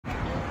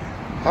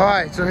All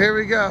right, so here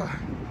we go.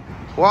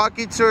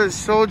 Walking towards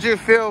Soldier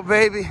Field,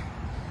 baby.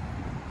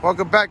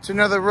 Welcome back to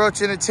another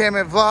Rocha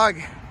Entertainment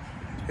vlog.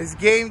 It's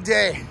game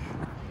day.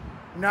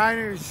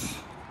 Niners,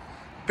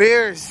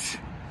 Bears.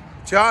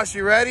 Josh,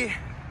 you ready?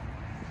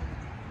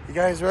 You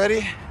guys ready?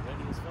 Ready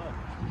as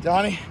fuck.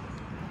 Donnie?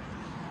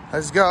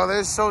 Let's go.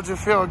 There's Soldier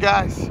Field,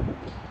 guys.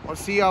 We'll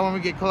see y'all when we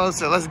get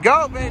closer. Let's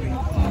go, baby.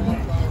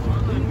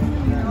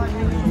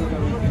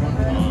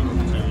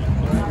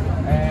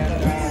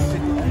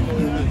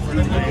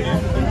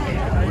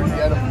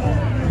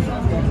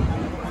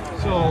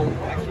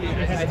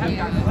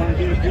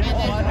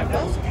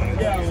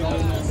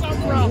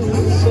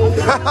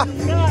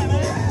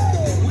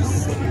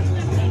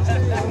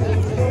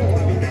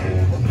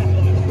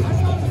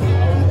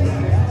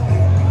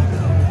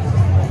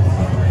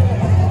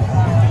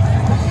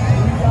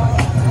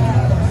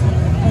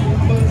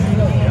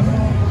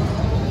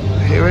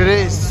 Here it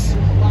is,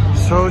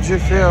 Soldier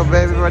Field,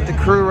 baby. We're at the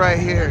crew right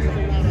here.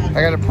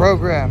 I got a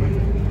program.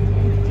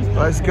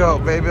 Let's go,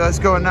 baby. Let's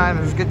go,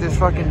 Niners. Let's get this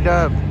fucking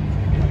dub.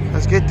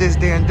 Let's get this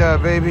damn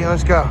dub, baby.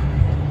 Let's go.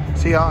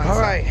 See y'all. All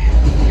right,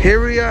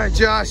 here we are,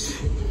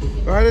 Josh.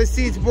 All right, let's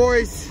seats,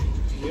 boys.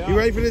 Yeah. You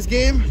ready for this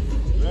game?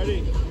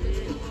 Ready.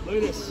 Look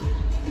at this.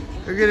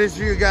 Look at this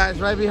view, guys.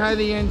 Right behind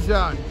the end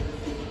zone.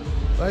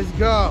 Let's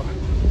go.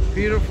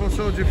 Beautiful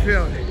Soldier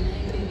Field.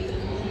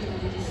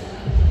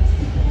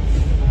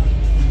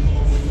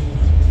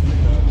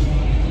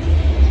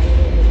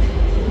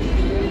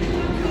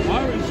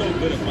 Why are we so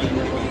good at playing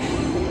right now?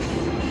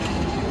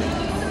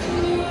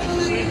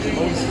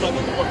 Always stuck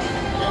in the water.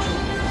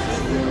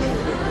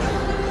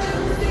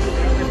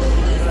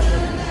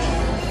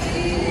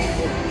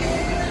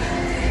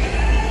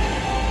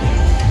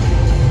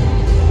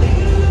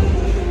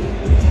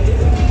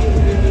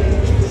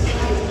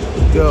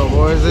 Go,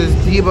 boys. There's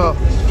Debo.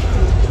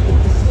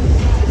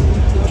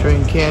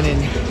 Train Cannon.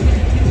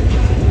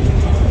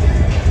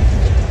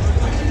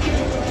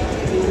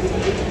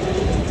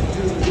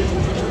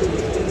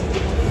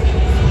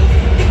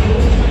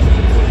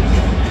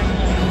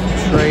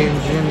 Trey and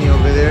Jimmy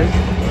over there.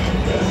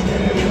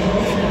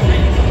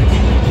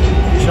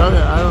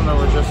 Shoutout, I don't know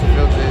where Justin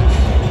Fields is.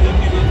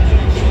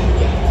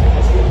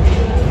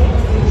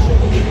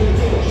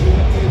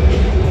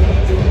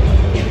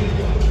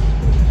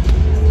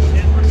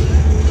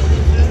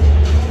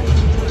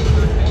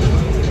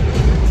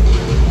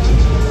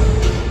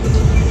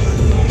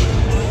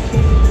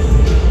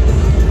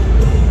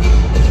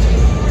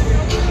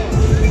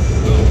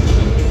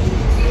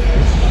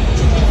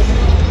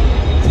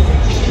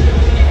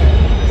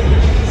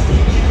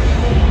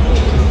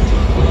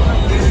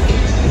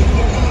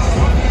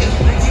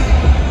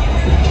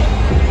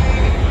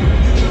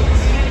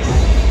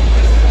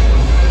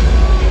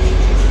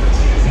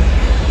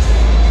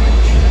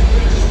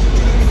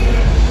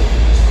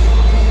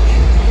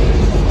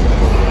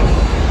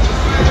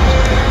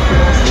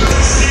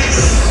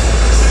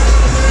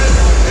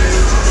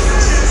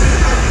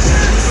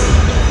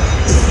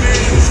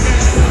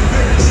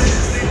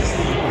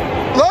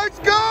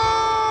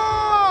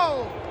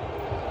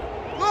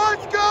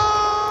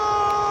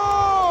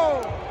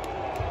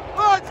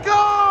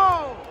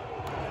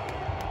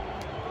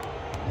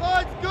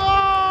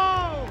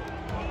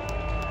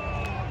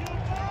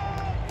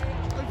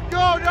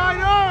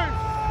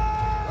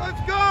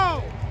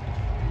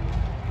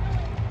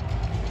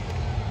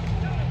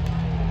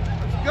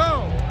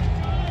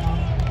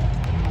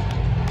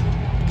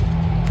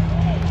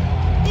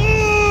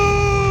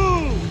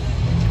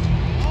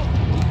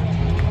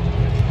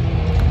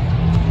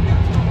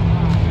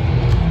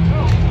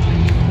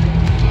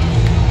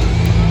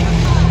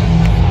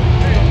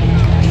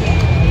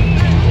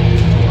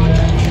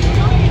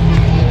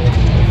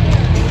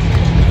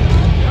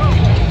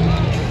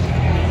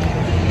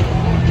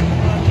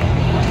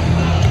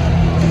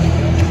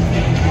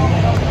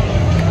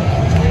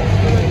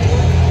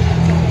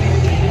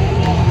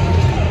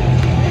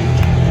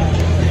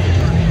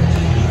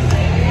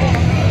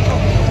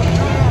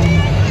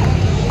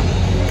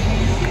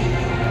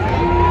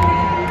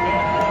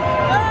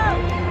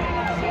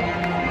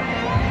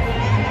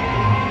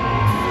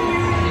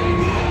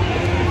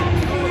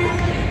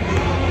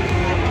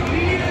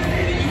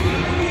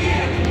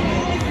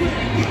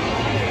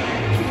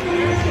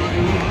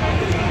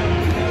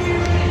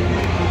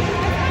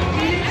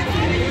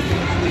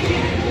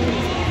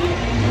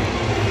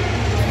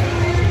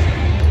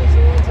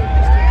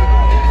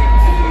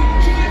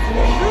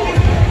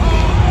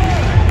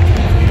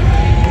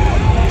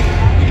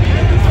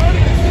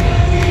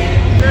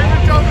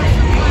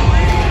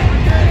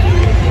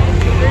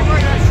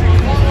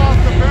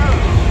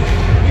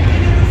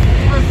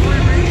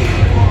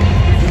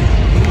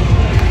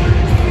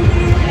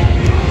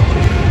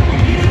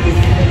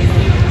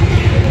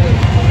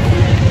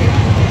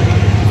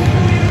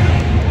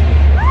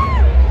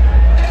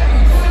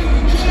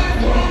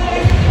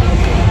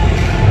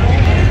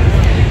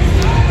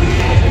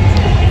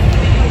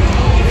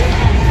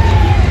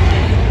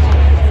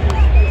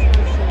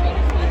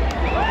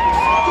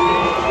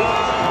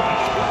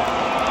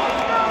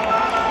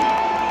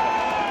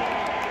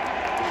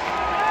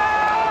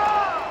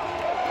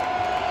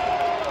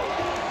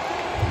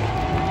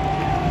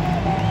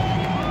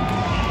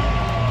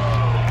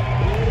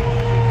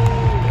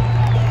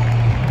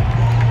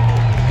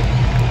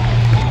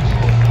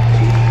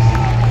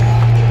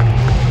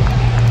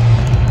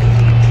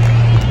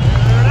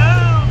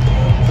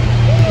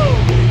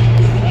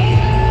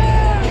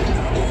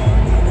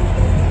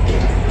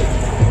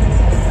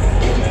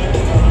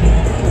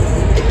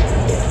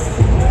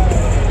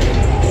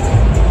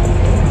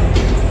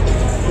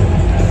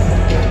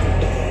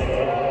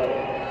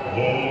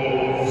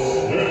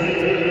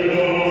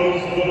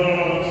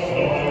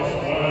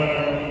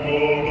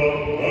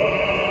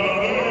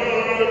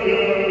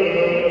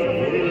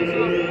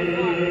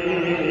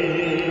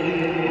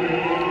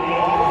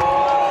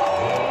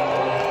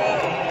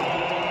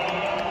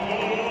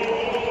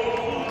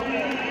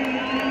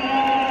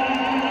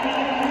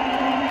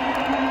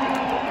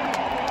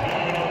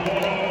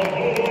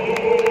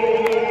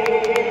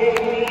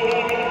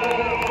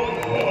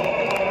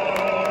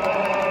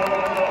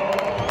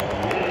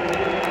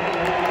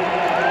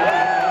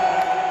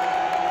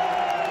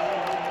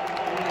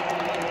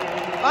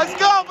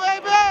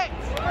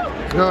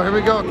 go, here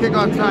we go.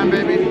 Kickoff time,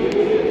 baby.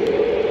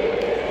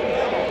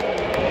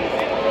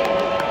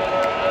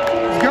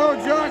 Let's go,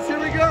 Josh, here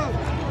we go.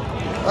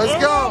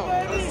 Let's go.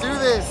 Let's do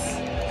this.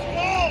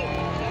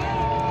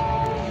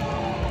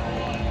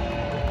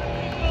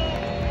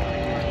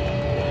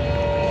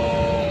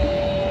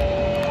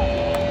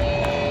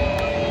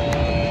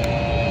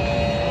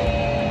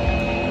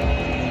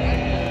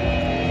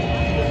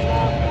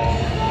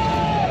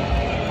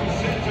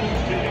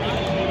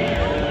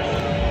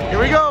 Here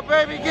we go,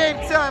 baby. Game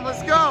time.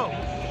 Let's go.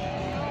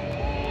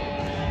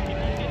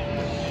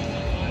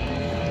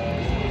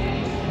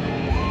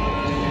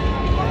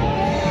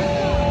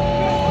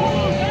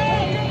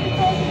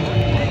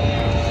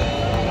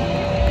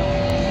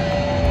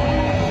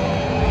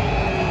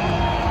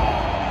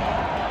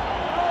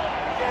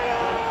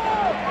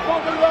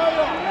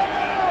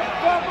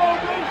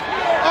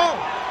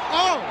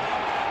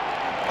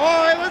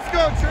 Oh, hey, let's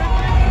go, Trick.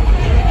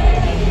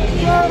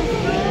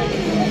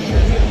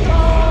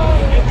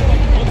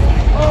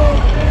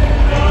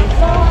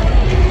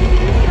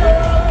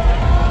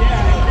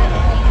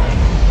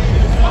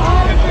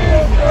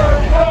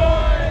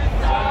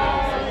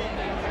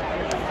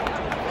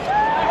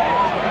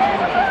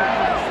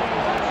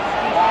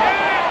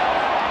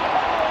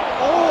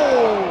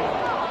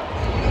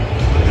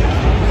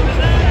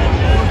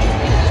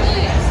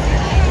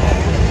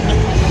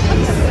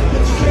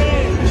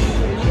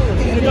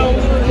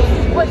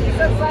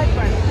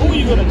 Who are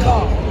you gonna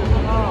call?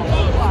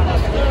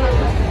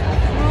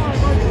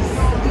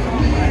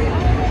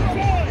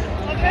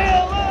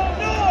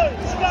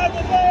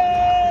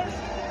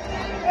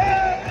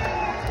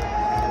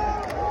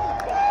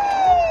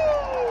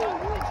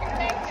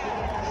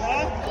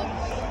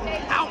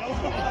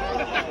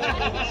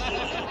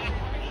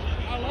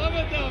 I love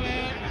it though,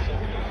 man.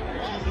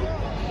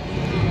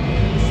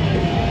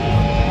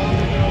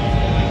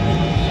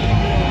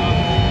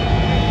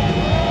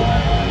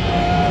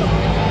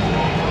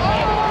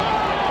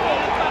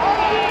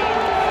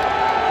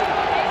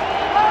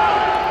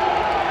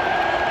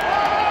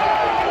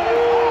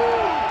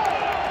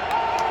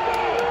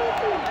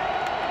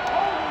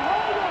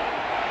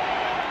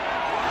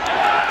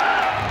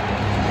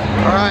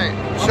 All right,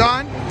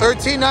 Sean,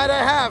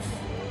 13.5.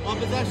 One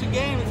possession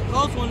game. It's a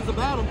close one. It's a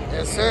battle.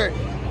 Yes, sir.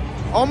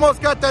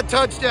 Almost got that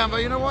touchdown,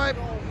 but you know what?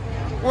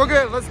 We're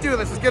good. Let's do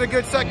this. Let's get a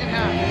good second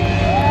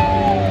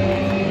half.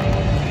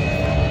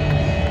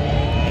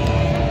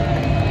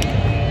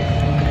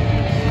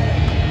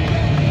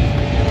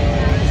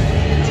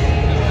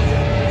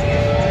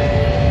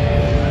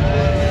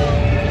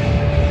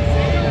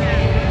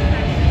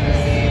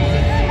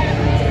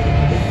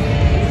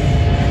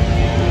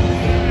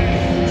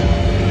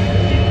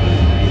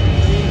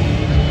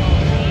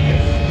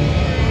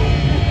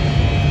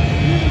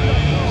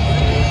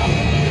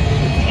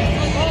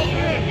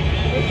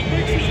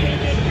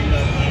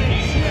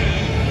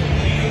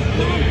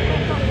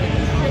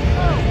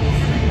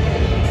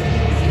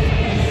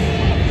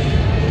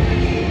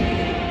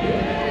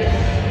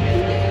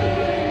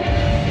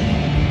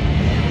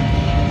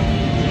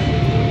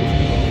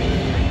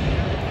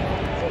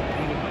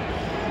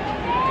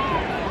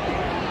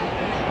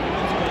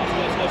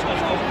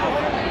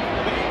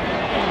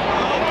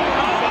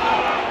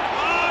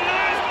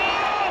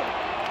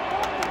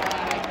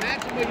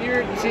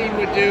 Team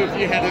would do if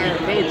you had our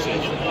coaches.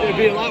 It'd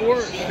be a lot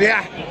worse.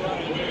 Yeah.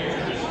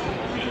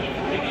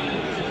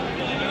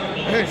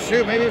 Hey,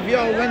 shoot, maybe if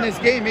y'all win this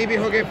game, maybe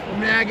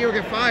Nagy will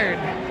get fired.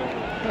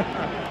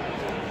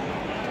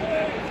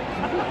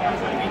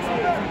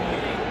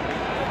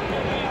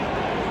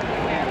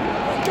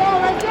 Let's go,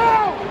 let's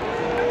go!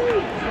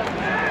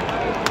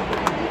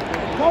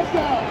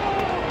 Touchdown!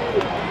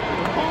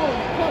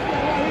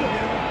 Touchdown right here.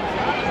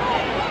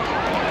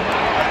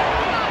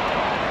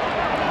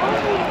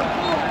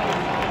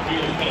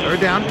 Third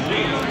down.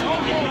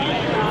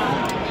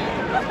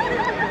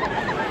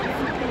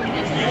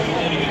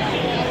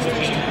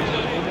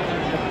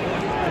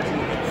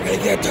 Gotta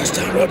get a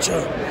touchdown, Rocha.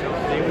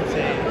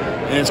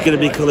 And it's gonna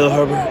be Khalil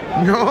Herbert.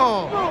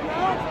 No.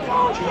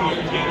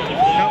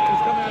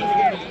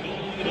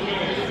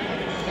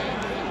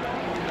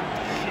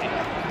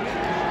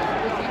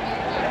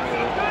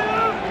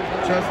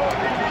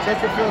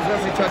 Chesterfield's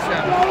only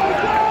touchdown.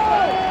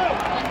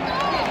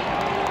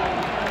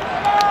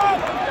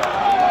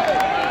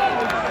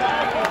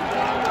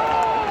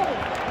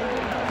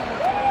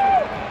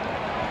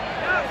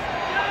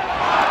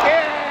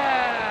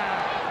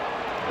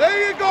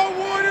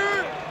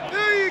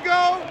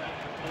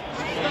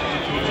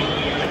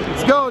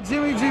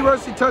 Jimmy G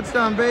rushing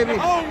touchdown, baby.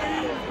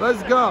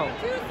 Let's go.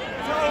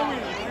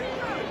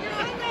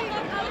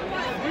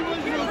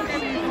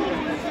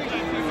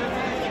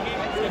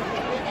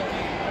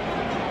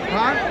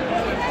 Huh?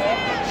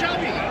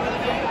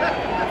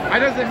 It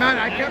doesn't matter.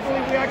 I can't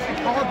believe we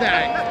actually called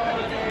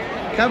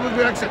that. Can't believe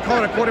we actually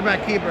called a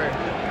quarterback keeper.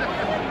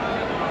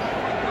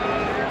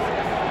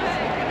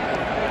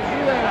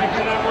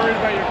 You're not worried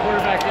about your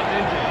quarterback getting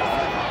injured.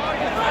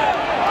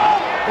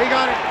 He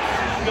got it.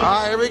 All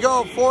right, here we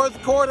go.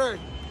 Fourth quarter.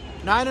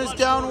 Niners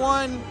down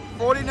 1.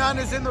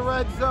 49ers in the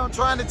red zone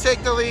trying to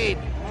take the lead.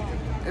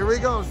 Here we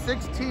go,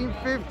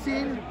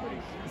 16-15.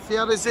 See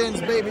how this ends,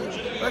 baby.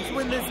 Let's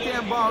win this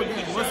damn ball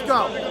game. Let's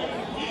go.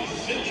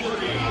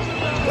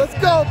 Let's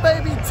go,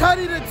 baby.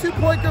 Tutty to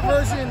 2-point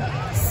conversion,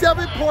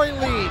 7-point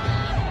lead.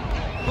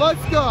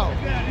 Let's go.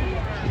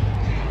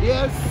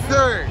 Yes,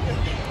 sir.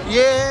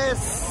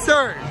 Yes,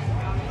 sir.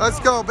 Let's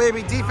go,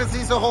 baby. Defense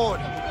needs a hold.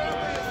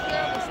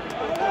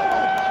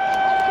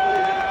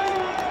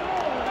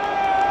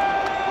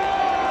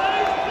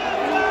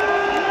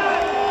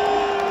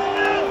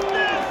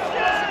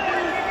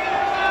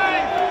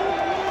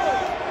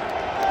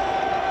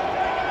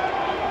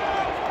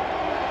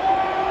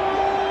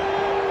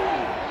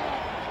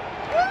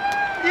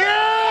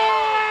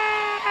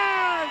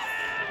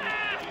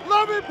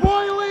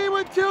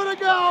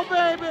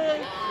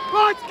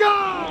 Let's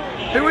go!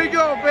 Here we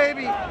go,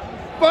 baby.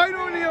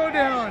 Final kneel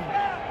down.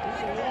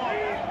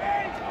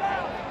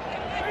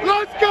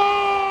 Let's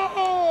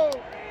go!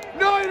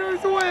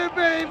 Niners win,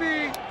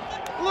 baby.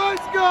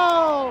 Let's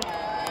go!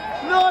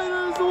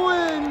 Niners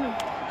win.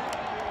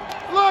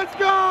 Let's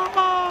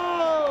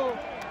go!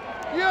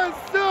 Yes,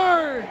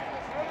 sir.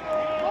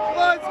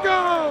 Let's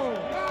go!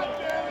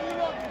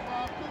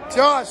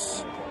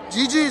 Josh,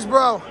 GG's,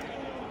 bro.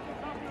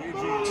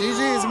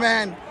 GG's,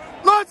 man.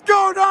 Let's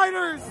go,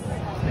 Niners!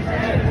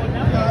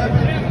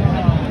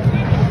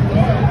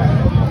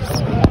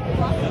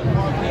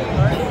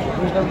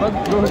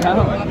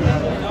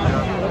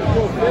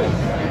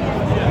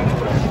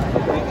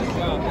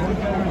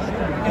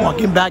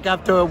 Walking back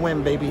after a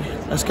win, baby.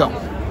 Let's go.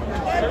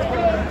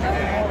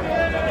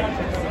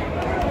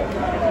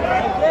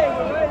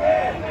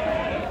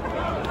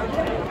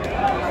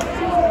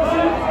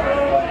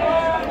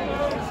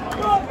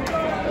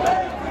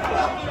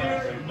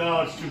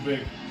 No, it's too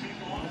big.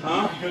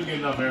 Huh? You couldn't get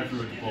enough air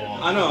through it to pull off.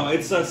 I know,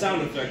 it's a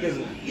sound effect,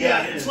 isn't it?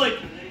 Yeah, it's like, I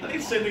think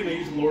it's the same thing they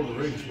use in Lord of the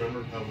Rings,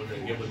 remember? How when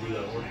they get able to do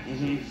that horn?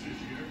 Mm-hmm.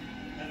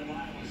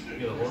 You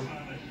get a horn?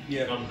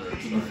 Yeah. I'm there,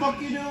 What the fuck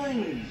you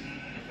doing?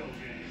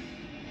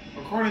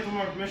 According to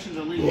my permissions,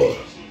 illegal.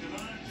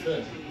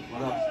 Good.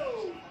 What up?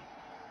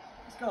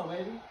 Let's go,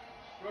 baby.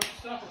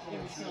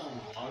 Give me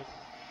some.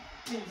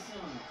 Give me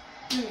some.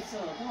 Give me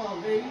some. Come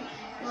on, baby.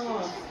 Come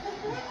on.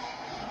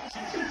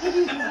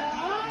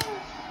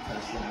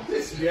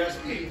 This yes,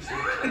 please.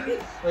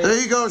 There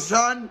you go,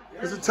 Sean.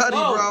 There's a tutty,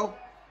 bro.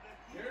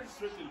 Jared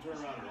Smith didn't turn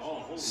around at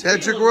all. Holy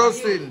Cedric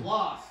Roasting.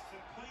 Lost.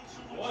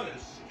 what an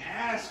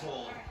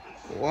asshole.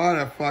 What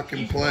a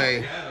fucking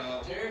play.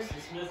 Jared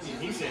Smith,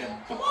 he said,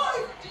 come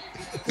on.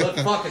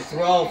 Let's fucking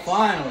throw,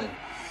 finally.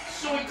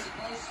 Sweet.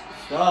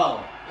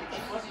 Go. What the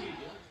fuck are you doing?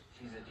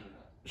 She's a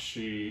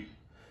diva.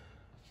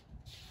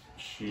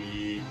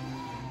 She.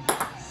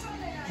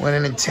 Went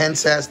an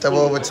intense ass double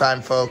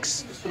overtime,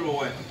 folks. Let's put him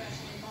away.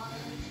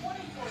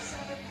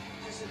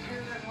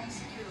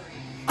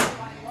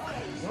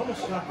 You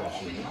almost got that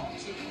shit.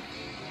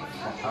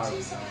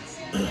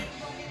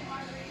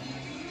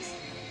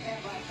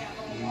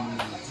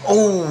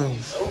 Oh.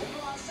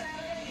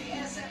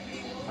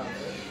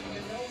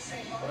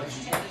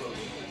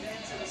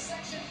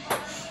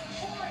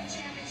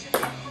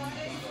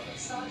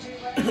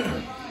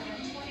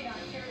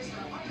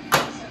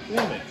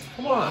 Damn it.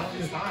 Come on.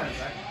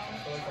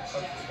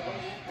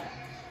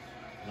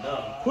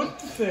 No. Put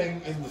the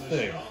thing in the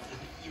thing.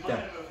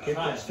 Yeah. Get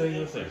that thing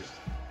in the thing.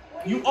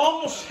 You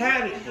almost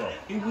had it, bro.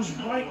 It was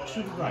right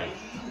to the right.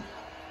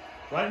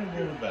 Right in the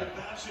middle of the back.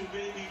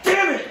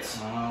 Damn it!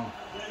 Wow.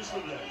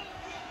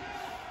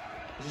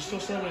 Is it still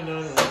 79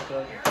 on the left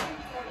side?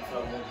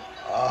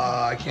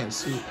 I can't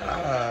see.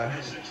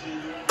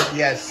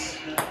 Yes.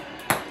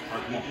 How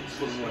do they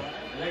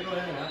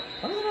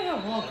not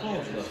have long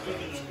calls left?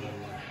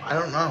 I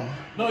don't know.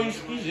 No,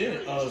 he's in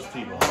it. Oh, it's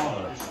T-Bone.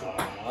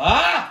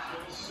 Ah!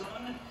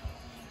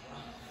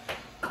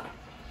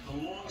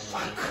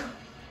 Fuck.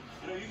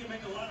 You know, you can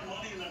make a lot of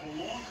money and have a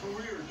long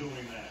career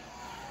doing that.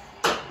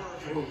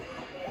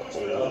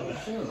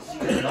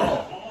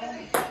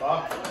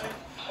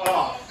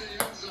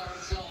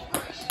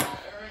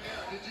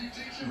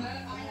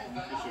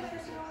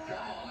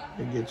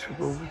 They get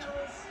triple overtime.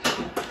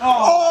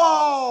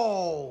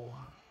 Oh!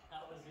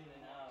 That was in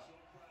and out.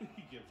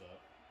 He gives up.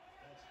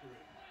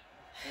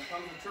 Here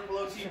comes the triple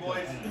OT,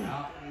 boys.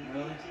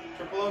 Really?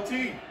 Triple OT.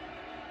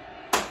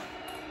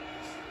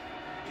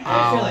 I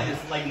feel like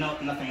it's like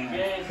nothing in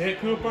there. Hit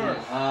Cooper.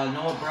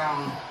 Noah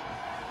Brown.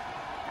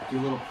 Do a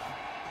little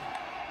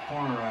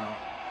corner out.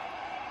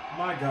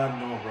 My God,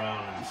 Noah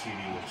Brown and CD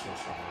look so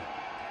similar.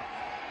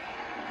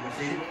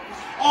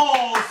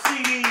 Oh,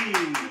 CD!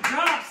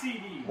 Drop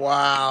CD!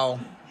 Wow.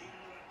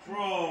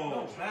 Bro,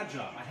 no, bad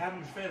job. I have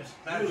him defense.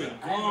 Bad job.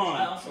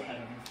 I also had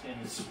him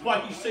in This is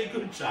why you say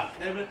good job,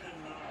 damn it.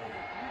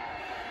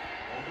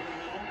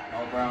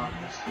 Noah Brown.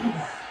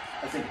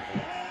 I think.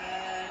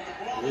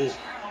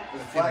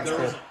 Flag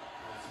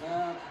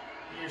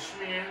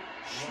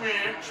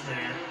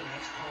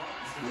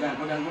Go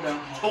down.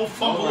 Don't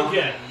fumble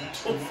again.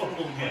 Don't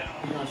fumble again.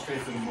 You're going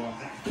straight for the ball.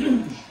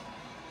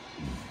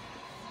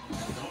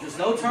 Just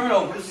no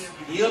turnovers.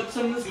 Eat up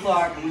some of this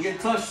clock, and we get a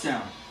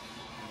touchdown.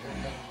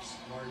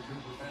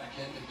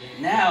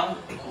 Now,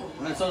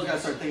 Minnesota's got to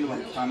start thinking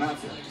about timeouts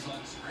here.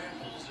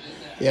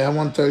 Yeah,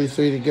 1:33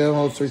 to go.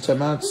 All 3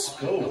 timeouts.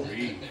 Go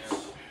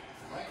Reeves.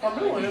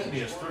 Carmelo Anthony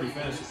has 30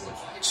 fantasy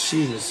points.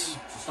 Jesus.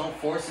 Just don't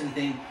force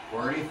anything. We're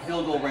already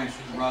field goal range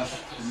rush.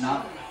 Do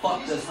not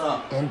fuck this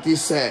up. Empty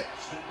set.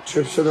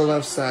 Trips to the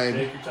left side.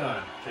 Take your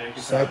time. Take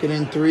your Second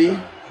time. and 3.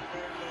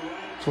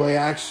 Play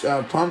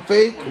action. Pump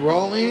fake.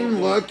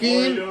 Rolling.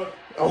 Looking.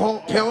 A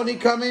whole penalty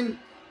coming.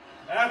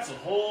 That's a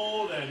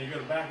hold, and you're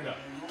going to back it up.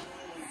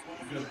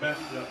 You're going to back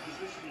it up.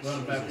 Let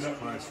him back it up.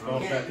 Oh,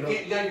 back it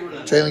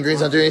up. Jalen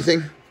Green's not doing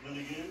anything.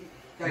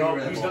 No,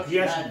 he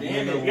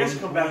has to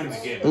come back in the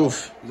game.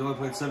 Oof. He's only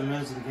played 7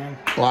 minutes of the game.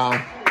 Wow.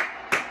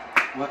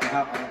 What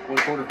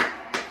quarter?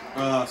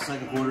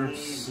 Second quarter.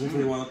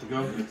 21 left to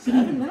go.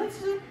 7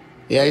 minutes?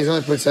 Yeah, he's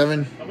only played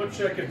 7. I'm going to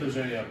check if there's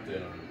any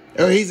update on it.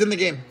 Oh, he's in the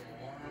game.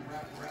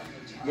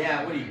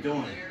 Yeah, what are you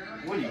doing?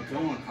 What are you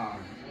doing, Connor?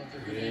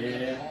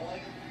 Yeah.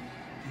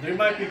 They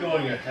might be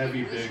going a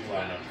heavy, big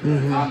lineup.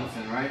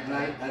 Tomlinson, right?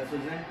 That's his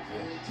name?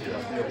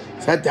 Yeah.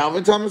 Is that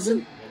Dalvin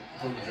Tomlinson?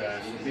 From the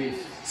Giants.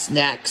 Beast.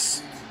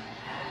 Snacks.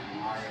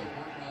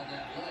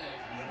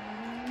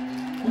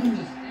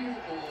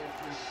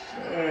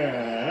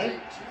 Alright.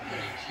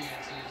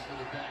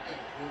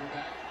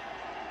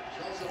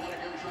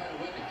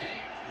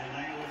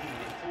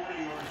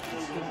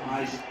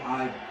 I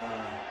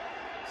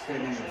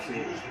stayed in the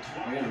seat.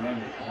 I gotta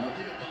remember.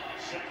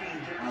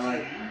 I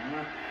like.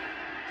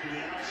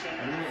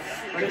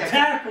 Good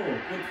tackle.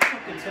 Good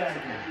fucking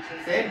tackle.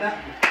 Stay back.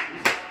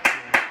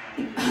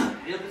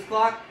 Get this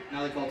clock. Now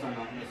they call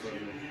timeout. That's what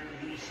it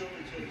is.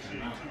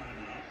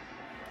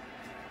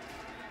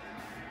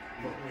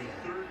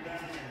 Third down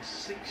and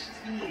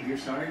 16. You're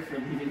sorry for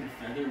leaving the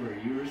feather where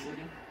you were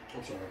sitting?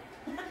 I'm sorry.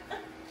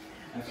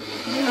 That's a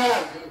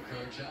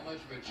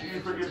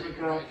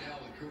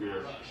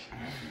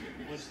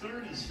It's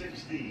 3rd and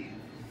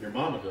 16. Your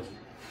mama doesn't.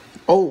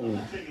 Oh.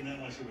 I'm taking that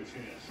much of a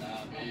chance. I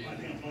think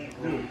I'm playing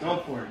for Dude,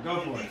 go for it.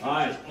 Go for it. All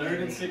right,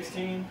 3rd and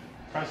 16.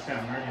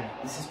 Touchdown, right here.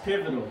 This is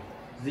pivotal.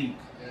 Zeke.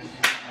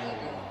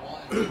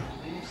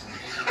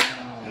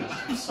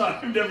 I'm sorry,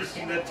 I've never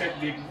seen that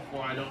technique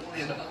before. I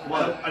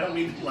don't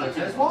mean to laugh.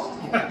 Tennis ball?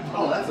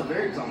 Oh, that's a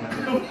very common.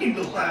 I don't mean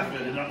to laugh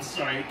at it. I'm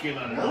sorry, it came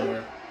out of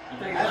nowhere. I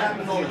think That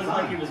happens all the he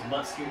time. was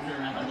butt scooting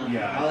around.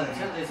 Yeah.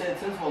 They said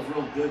tennis ball's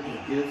real good because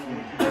it gives me.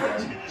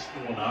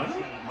 Well, not?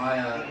 My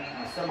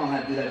stepmom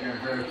had to do that during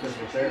her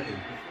physical therapy.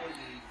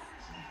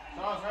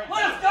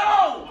 Let's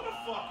go! What a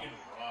fucking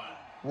run.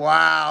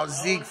 Wow.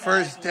 Zeke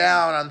first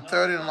down on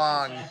 3rd and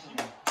long.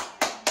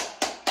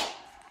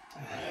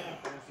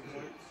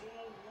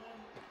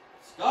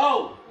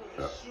 Go!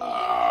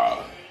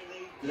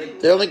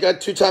 They only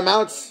got 2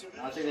 timeouts.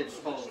 I think they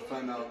just called the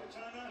timeout.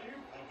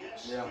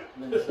 Yeah.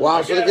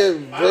 Wow, so they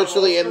could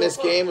virtually end this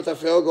game with a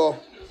field goal.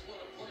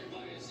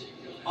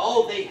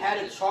 Oh, they had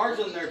a charge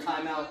on their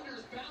timeout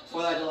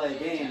for that delay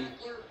game,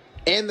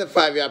 And the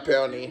 5-yard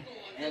penalty.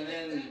 and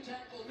then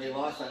they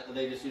lost that.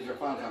 They just used their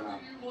final timeout.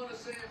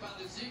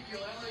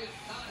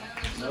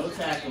 No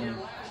tackling.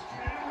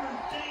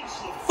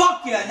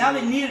 Fuck yeah! Now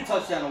they need a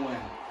touchdown to win.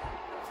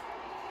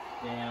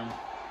 Damn.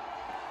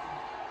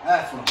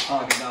 That's what I'm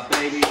talking about,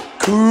 baby.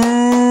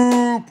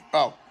 Coop.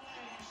 Oh.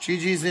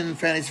 GG's in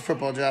fantasy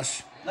football,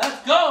 Josh.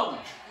 Let's go!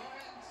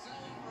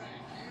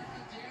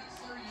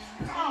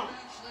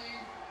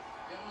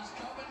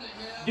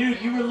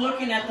 Dude, you were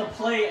looking at the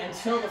play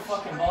until the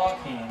fucking ball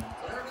came.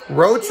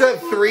 Rocha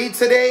 3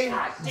 today.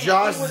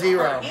 Josh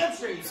 0.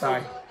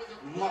 Sorry.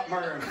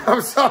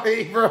 I'm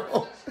sorry,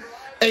 bro.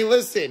 Hey,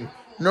 listen.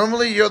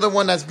 Normally, you're the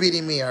one that's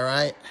beating me, all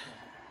right?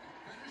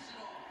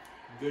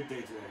 Good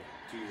day today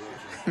to you,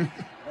 Rocha.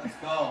 Let's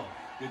go.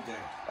 Good day.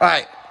 All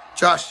right,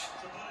 Josh.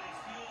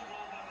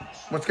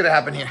 What's going to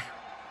happen here?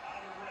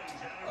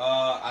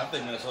 I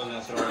think Minnesota's going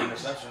to throw an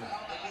interception.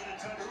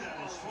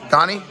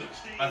 Donnie?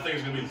 I think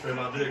it's going to be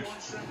Trayvon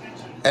Diggs.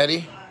 Eddie?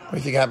 What do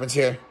you think happens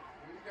here?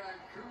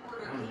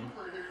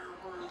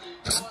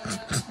 Let's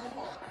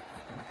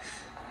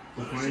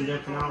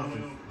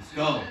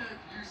go.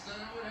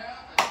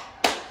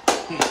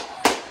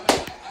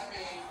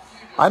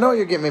 I know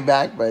you're getting me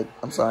back, but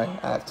I'm sorry.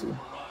 I have to.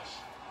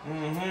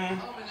 Let's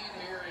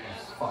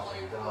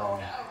fucking go.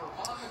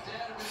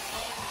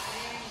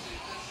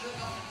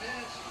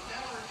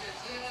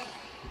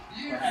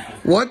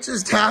 What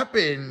just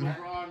happened?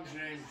 LeBron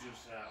James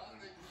just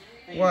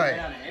happened. What? He ran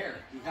out of air.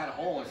 He had a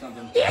hole or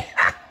something.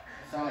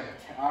 Sound like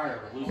a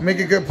tire. You make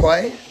a good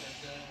play?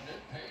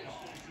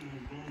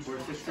 We're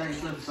 6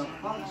 seconds left or something.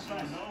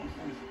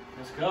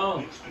 Let's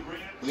go.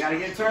 We gotta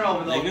get a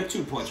turnover They though. got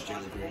 2 points,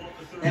 Jalen Green.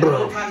 They have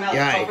no timeout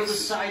Yikes. over the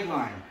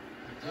sideline.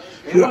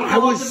 They Dude, wanna I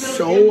go was up the middle,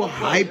 so give them a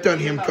play. hyped on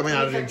him About coming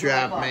out of the 2 seconds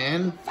draft, left.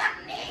 man.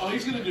 Oh,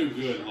 he's going to do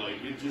good.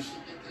 Like, it just,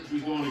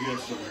 he's going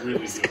against some really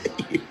good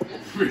team.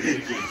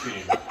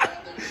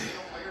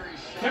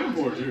 Kevin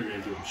Porter Jr.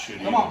 doing shit.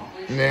 Come on.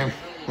 Yeah.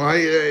 Well, I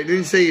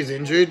didn't say he's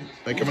injured.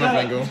 Like, coming up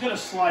ankle. He's gonna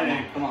slide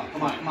in. Come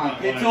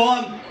on. Get to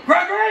him.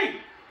 Gregory!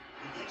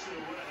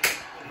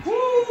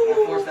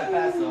 Woo! Force that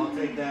pass, though. I'll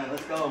take that.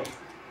 Let's go.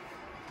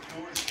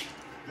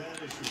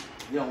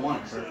 You don't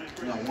want it, sir.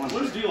 You don't want it.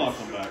 Where's D-Lock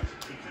come back?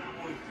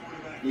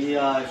 He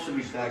should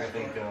be back, I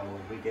think,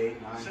 week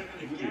 8, 9.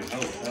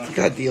 I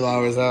forgot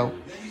D-Law was out.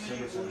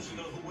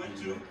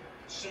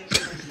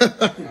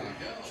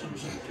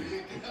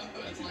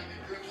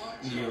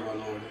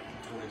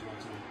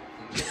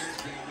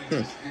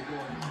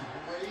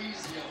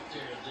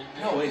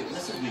 No, wait,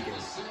 this is week 8.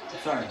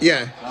 Sorry.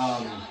 Yeah.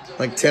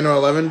 Like 10 or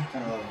 11.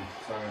 10 or 11.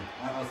 Sorry.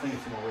 I was thinking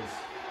 2 more weeks.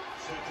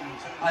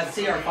 I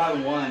see our 5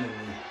 and 1 and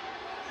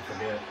I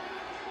forget.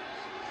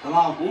 Come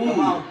on. Come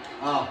on.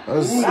 Oh.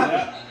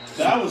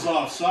 That was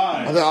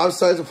offside. I thought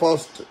offside's a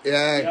false.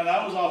 Yeah,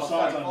 that was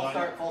offside.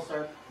 False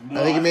start.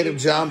 No, I think he made him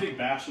jump.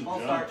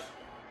 False start.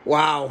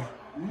 Wow.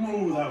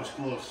 Ooh, that was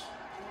close.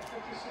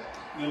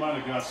 They might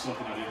have got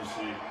something I didn't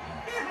see.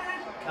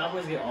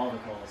 Cowboys get all the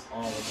calls.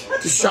 All the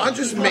calls. Did Sean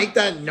just make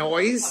that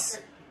noise?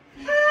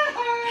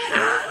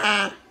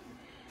 What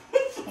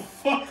the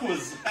fuck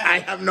was that? I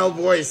have no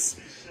voice.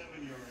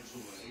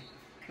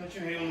 Don't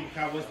you hate when the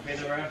Cowboys pay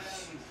the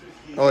refs?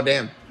 Oh,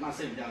 damn. I'm not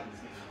sitting down this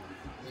game.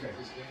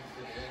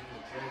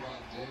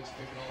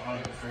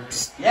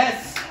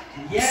 Yes!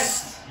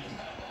 Yes!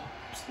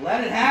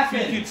 Let it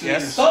happen!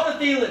 Yes. Go to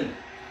Thielen!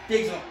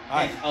 Diggs on.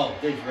 Oh,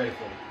 Diggs ready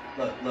for it.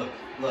 Look.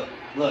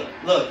 No.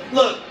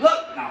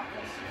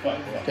 Can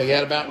I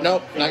get about?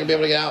 Nope, not gonna be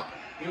able to get out.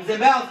 He was in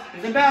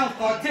bounds.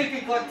 Clock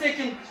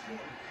ticking.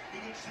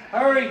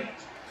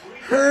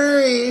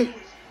 Hurry.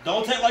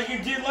 Don't take like you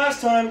did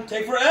last time.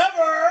 Take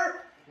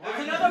forever.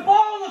 There's another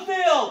ball on the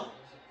field.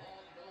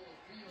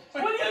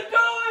 What are you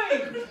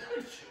doing?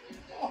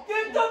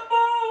 Get the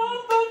ball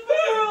off the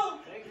field.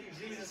 Thank you,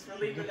 Jesus, for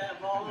leaving that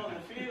ball on the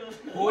field.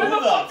 Where the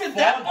fuck did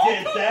that ball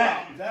come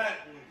from?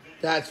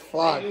 That's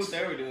fucked. And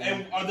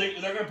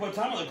they're gonna put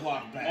time on the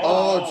clock back.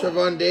 Oh,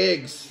 Trevon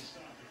Diggs.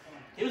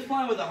 He was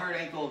playing with a hurt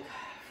ankle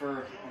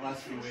for the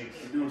last few weeks.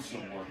 They're doing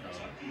some work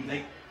on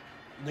it.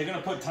 They're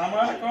gonna put time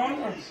back on?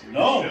 Or?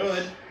 No.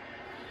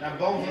 That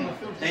ball's on the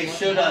field. They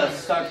should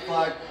start the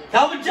clock.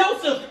 Calvin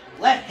Joseph,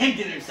 let him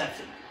get an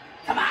interception.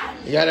 Come on.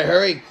 You gotta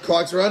hurry.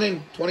 Clock's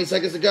running. 20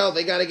 seconds to go.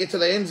 They gotta get to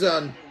the end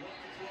zone.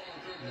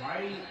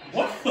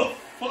 What the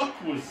fuck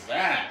was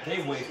that?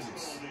 They wasted.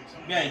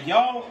 Man,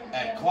 y'all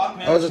at clock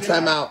That was a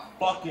management timeout.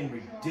 Fucking Oh,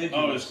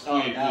 ridiculous. it's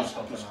Quay. now This it's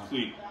fucked up.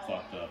 Quay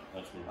fucked up.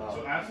 That's what it was. So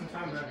add some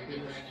time back.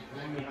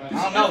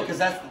 I don't know, because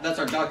that's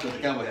our doctor with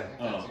the cowboy hat.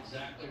 Oh.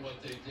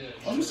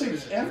 I was just saying,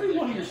 does every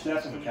one of your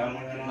staff have a cowboy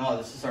hat on? No,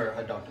 this is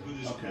our doctor.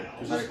 Okay.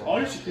 'Cause all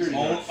your security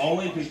guards.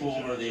 Only people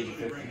over the age of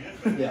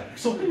 50. Yeah.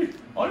 So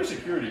all your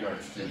security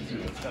guards do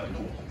too. It's kind of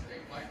cool.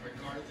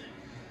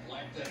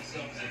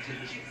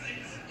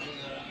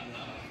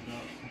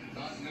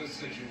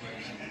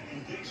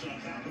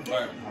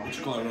 Alright, what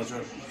you calling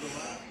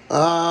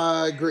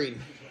Rocha? Green.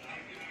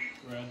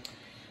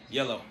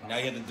 Yellow. Now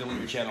you have to delete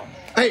your channel.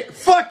 Hey,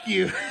 fuck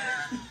you.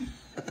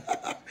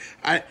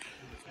 I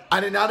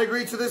did not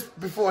agree to this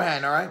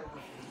beforehand, all right?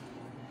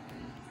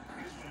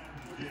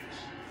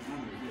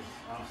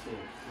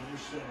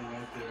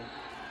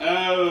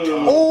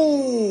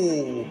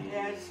 Oh.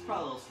 Yeah, it's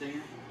probably a little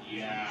stinger.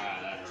 Yeah,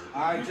 that hurt.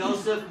 All right,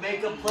 Joseph,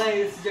 make a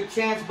play. This is your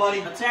chance, buddy.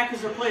 Attack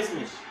is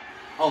replacement.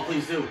 Oh,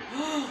 please do.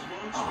 Oh,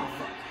 fuck.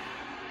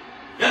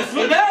 Yes,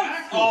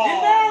 inbounds!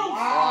 Inbounds!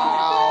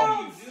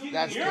 Wow.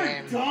 That's You're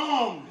game.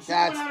 dumb.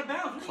 That's Out of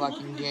bounds. What are you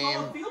fucking looking game.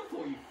 at the field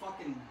for, you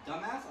fucking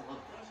dumbass? I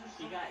love that.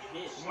 He got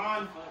hit. Come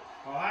on.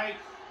 All right.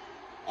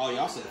 Oh,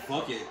 y'all said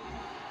fuck it.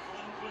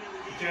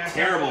 Jack.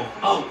 Terrible.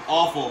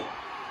 Oh.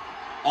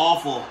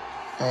 Awful.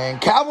 And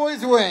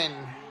Cowboys win.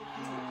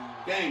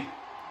 Gang.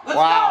 Let's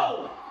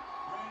Wow.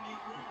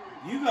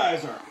 You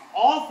guys are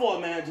awful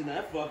at managing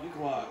that fucking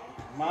clock.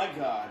 My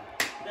God.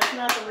 That's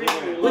not the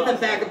reason we go. With the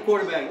lost. backup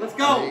quarterback. Let's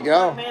go. There you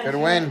go. Good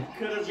win.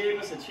 Could have gave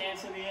us a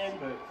chance in the end,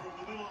 but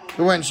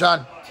Good win,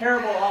 Sean.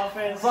 terrible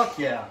offense. Fuck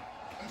yeah.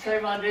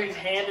 Trayvon Diggs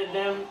handed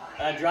them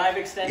a drive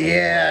extension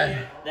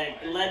Yeah. play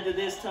that led to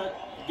this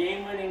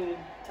game-winning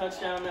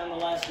touchdown on the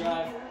last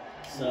drive.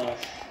 So,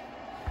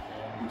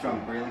 You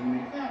trying to Braylon me?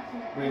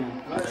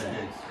 Braylon.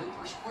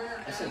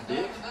 I said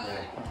Diggs.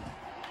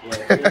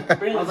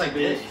 I was like,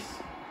 bitch.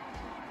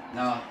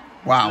 No.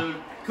 Wow. Dude,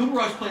 Cooper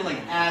Rush played like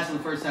an ass in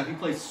the first half. He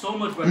played so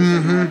much better. in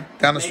the second half.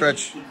 Down the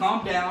stretch. He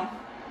calmed down.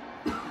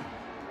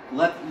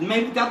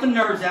 Maybe got the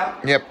nerves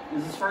out. Yep. This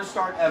is his first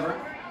start ever.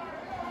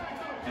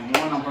 And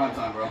won on prime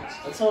time, bro.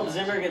 let's hope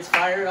Zimmer gets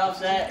fired off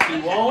that. He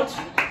won't,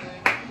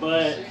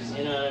 but,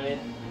 you know what I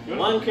mean?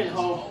 One can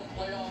hope.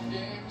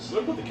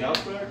 Should I put the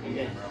couch back?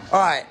 Yeah. All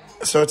right.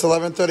 So it's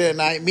 11:30 at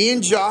night. Me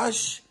and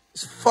Josh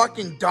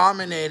fucking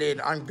dominated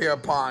on beer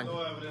pong.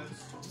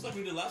 Just like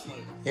we did last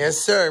night. Yes,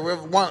 sir.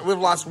 We've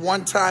lost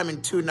one time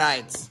in 2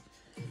 nights.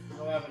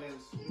 No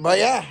evidence. But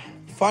yeah,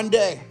 fun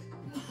day.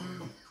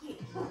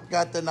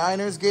 Got the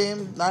Niners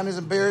game, Niners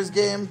and Bears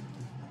game.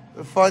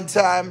 A fun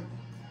time.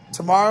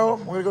 Tomorrow,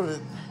 we're going to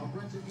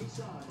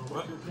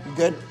go to... You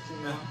good?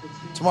 Yeah.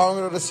 Tomorrow, we're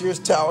going to go to Sears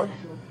Tower.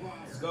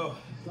 Let's go.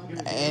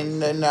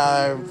 And then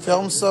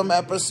film some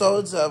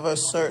episodes of a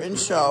certain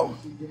show.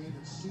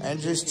 And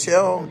just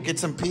chill, get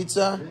some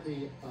pizza,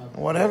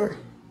 whatever.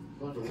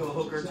 Kill a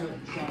hooker too.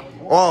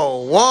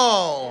 Whoa,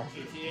 whoa.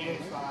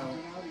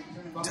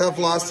 Tough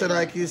loss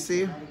tonight,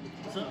 QC.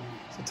 What's up?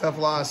 It's a tough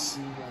loss.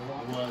 It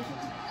was.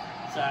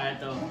 It's alright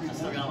though. I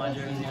still got my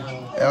jersey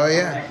on. Oh,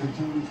 yeah.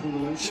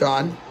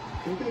 Sean,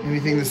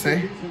 anything to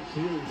say?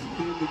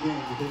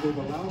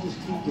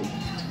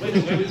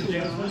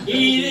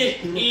 Eat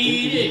it!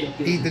 Eat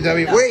it! Eat the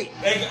W. Wait.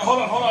 Hey,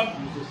 hold on.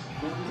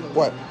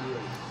 What?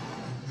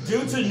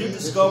 Due to new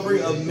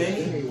discovery of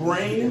many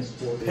brain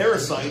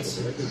parasites,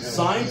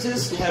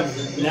 scientists have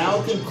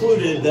now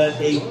concluded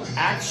that an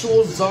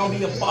actual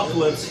zombie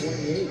apocalypse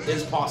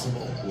is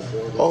possible.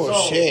 Oh,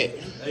 So, shit.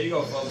 There you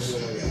go, folks.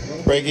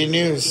 Breaking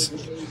news.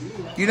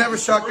 You never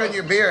shotgun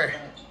your beer.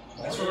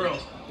 That's for real.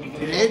 You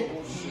did?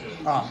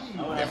 Oh.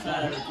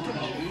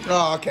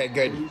 Oh, okay,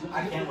 good.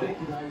 I can't wait.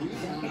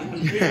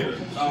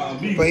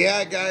 But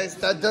yeah, guys,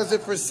 that does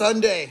it for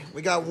Sunday.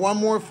 We got one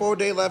more full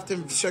day left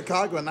in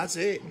Chicago, and that's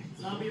it.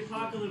 Zombie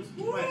apocalypse.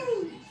 Wait,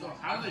 so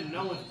how do they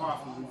know it's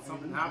possible? Did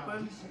something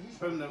happen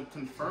for them to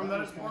confirm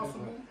that it's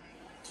possible?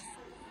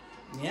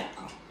 Yeah.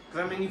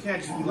 Because, I mean, you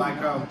can't just be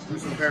like, oh,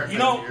 there's some parasites You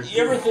know, here.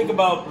 you ever think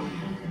about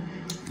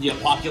the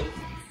apocalypse?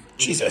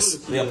 Jesus.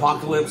 The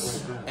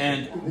apocalypse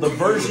and the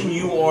version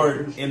you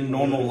are in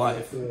normal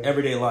life,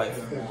 everyday life.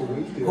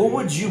 Who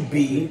would you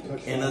be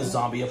in a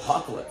zombie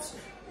apocalypse?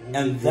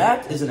 And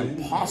that is an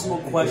impossible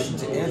question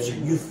to answer.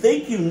 You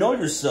think you know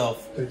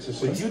yourself,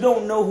 but you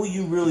don't know who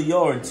you really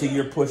are until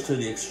you're pushed to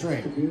the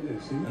extreme.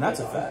 And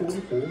that's a fact.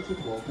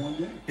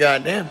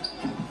 God damn.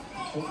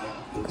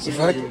 That's a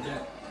fact.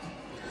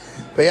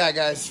 But yeah,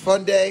 guys,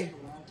 fun day.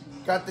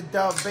 Got the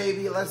dub,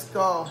 baby. Let's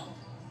go.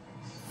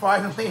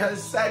 Finally, a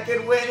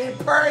second win in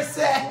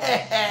person.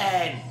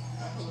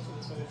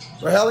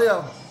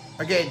 Rogelio,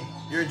 again,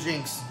 you're a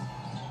jinx.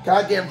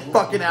 Goddamn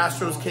fucking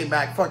Astros came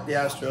back. Fuck the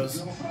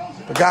Astros.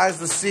 But guys,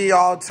 we'll see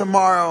y'all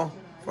tomorrow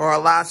for our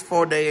last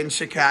full day in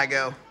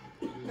Chicago.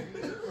 I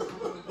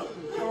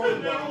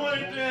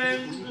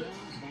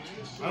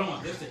don't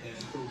want this to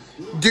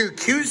end. Dude,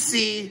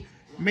 QC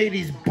made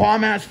these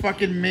bomb-ass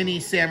fucking mini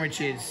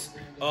sandwiches.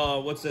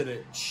 What's in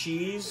it?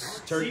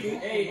 Cheese? Turkey?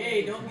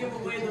 Hey, don't give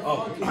away the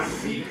fucking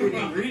secret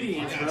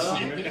ingredients, bro.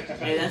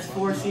 Hey, that's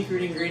 4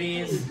 secret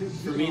ingredients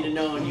for me to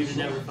know and you to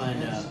never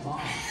find out.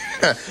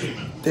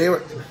 They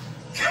were...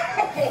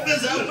 What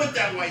does that put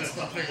that white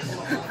stuff in?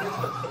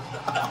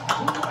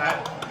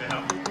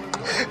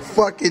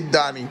 Fucking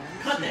Donnie.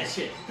 Cut that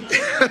shit.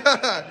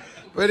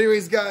 But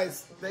anyways,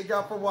 guys, thank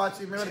y'all for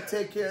watching. Remember to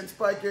take care and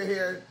spike your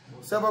hair.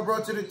 Sub bro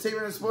to the team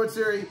in the sports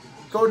series.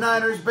 Go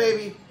Niners,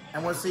 baby.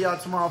 And we'll see y'all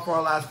tomorrow for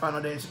our last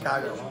final day in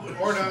Chicago.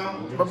 Or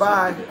don't.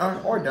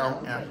 Bye-bye. Or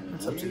don't. Yeah,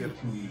 it's up to you.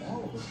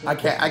 I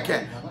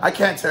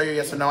can't tell you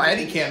yes or no.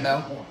 Eddie can,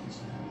 though.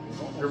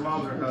 Your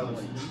moms are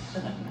hoes.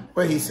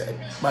 What he said.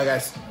 Bye,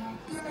 guys.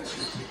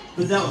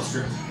 But that was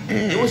true.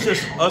 It was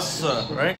just us, right?